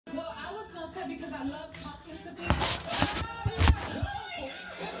Well, I was gonna say because I love talking to people. You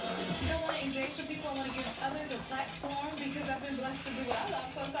don't want to engage with people. I want to give others a platform because I've been blessed to do what I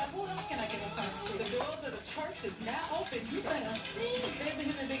love. So it's like, who else can I give a talk to? The doors of the church is now open. You better see. There's a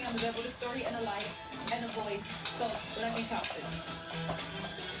human being on the devil, with a story and a life and a voice. So let me talk to you.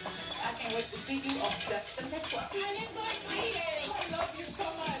 I can't wait to see you on September 12th. And it's like meeting. I love you so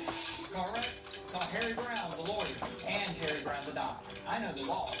much. Cartwright, call Harry Brown, the lawyer, and Harry Brown, the doctor. I know the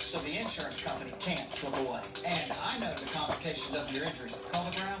law, so the insurance company can't slip away. And I know the complications of your injuries. Call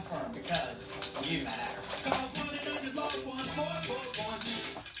the Brown firm because you matter. Call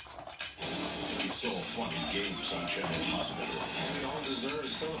 1-800-1-441. It's all fun and games on General Hospital. We all deserve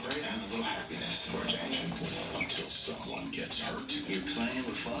to celebrate and a little happiness for a change until someone gets hurt. You're playing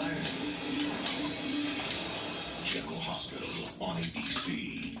with fire? General Hospital on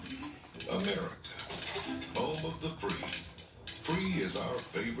ABC. America, home of the free. Free is our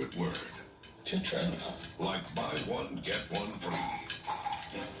favorite word. Like buy one, get one free.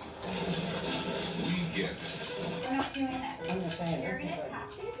 We get it. We're not doing that. You're going to have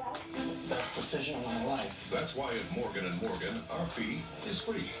to. It's the best decision of my life. That's why at Morgan & Morgan, our fee is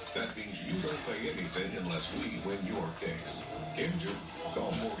free. That means you don't pay anything unless we win your case. Injured?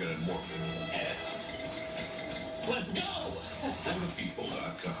 Call Morgan & Morgan. Let's go!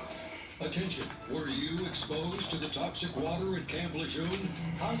 ForThePeople.com. Attention, were you exposed to the toxic water at Camp Lejeune?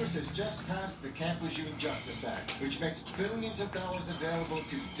 Congress has just passed the Camp Lejeune Justice Act, which makes billions of dollars available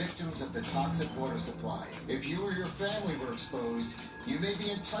to victims of the toxic water supply. If you or your family were exposed, you may be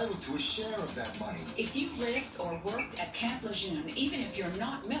entitled to a share of that money. If you've lived or worked at Camp Lejeune, even if you're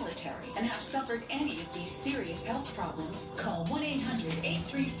not military, and have suffered any of these serious health problems, call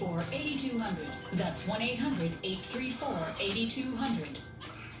 1-800-834-8200. That's 1-800-834-8200.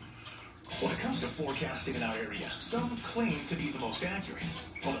 When it comes to forecasting in our area, some claim to be the most accurate,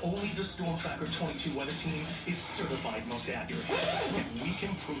 but only the Storm Tracker 22 weather team is certified most accurate, and we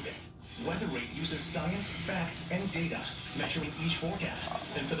can prove it. WeatherRate uses science, facts, and data, measuring each forecast,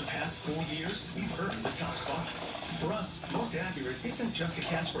 and for the past 4 years, we've earned the top spot. For us, most accurate isn't just a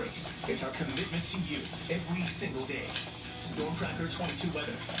catchphrase, it's our commitment to you every single day. Storm Tracker 22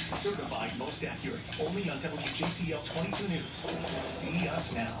 weather, certified most accurate, only on WJCL 22 News. See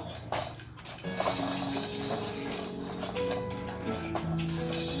us now.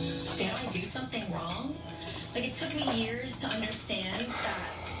 Did I do something wrong? Like, it took me years to understand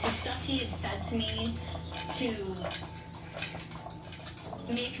that the stuff he had said to me to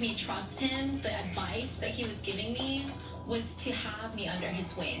make me trust him, the advice that he was giving me, was to have me under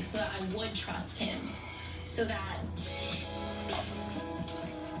his wing so that I would trust him, so that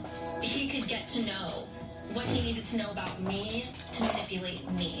he could get to know what he needed to know about me to manipulate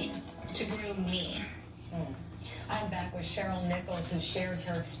me, to groom me. I'm back with Cheryl Nichols, who shares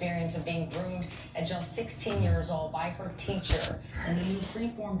her experience of being groomed at just 16 years old by her teacher in the new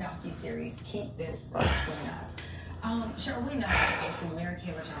Freeform docuseries, Keep This Between Us. Cheryl, we know, obviously, Mary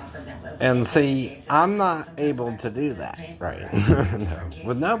Kay Letourneau, for example. And see, I'm not able to do that, right? No.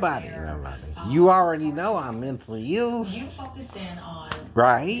 With nobody. You already know I'm mentally ill. You focus in on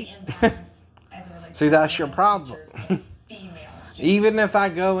right? See, that's your problem. Even if I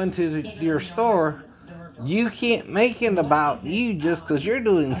go into your store, you can't make it about you just because you're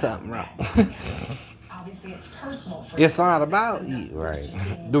doing something wrong. Obviously, it's personal. It's not about you, right?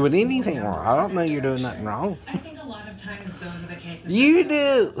 Doing anything wrong. I don't know you're doing nothing wrong. I think a lot of times those are the cases. You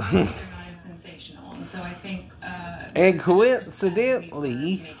do. They're not as sensational, and so I think. And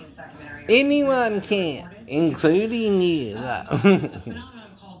coincidentally, anyone can, including you.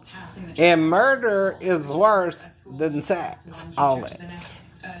 And murder is worse than sex. Always.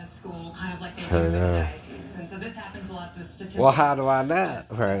 School, kind of like they do in the diocese. And so this happens a lot. The statistics. Well, how do I know?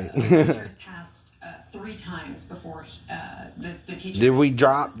 Right. Teachers passed 3 times before the teacher. Did we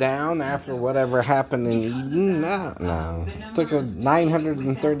drop down after whatever happened in Eden? No. It took us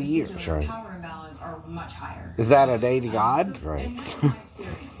 930 years, right? Power imbalance are much higher. Is that a day to God? Right.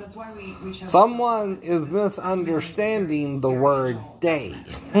 That's why we chose. Someone is misunderstanding the word day.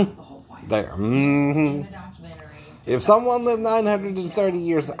 There. If someone lived 930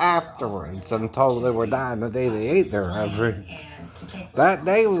 years afterwards and told they were dying the day they ate their reverend, that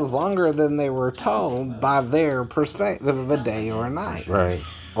day was longer than they were told by their perspective of a day or a night, right?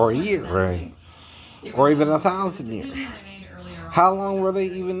 Or a year, right? Or even 1,000 years. How long were they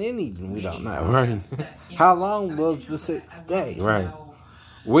even in Eden? We don't know, right? How long was the 6th day, right?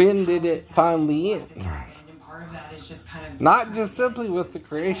 When did it finally end? Not just simply with the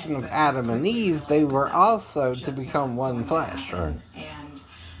creation of Adam and Eve, they were also to become one flesh, right?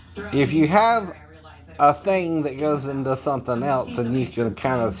 If you have a thing that goes into something else, and you can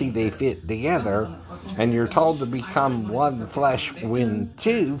kind of see they fit together, and you're told to become one flesh when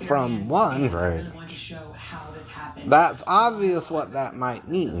two from one, right? That's obvious what that might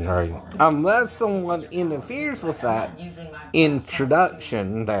mean, right? Unless someone interferes with that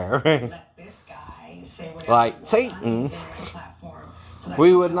introduction there, right? Like Satan,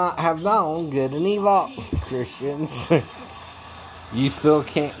 we would not have known good and evil, Christians. You still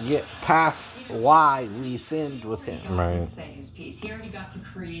can't get past why we sinned with him, right? He already got to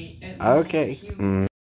create Okay.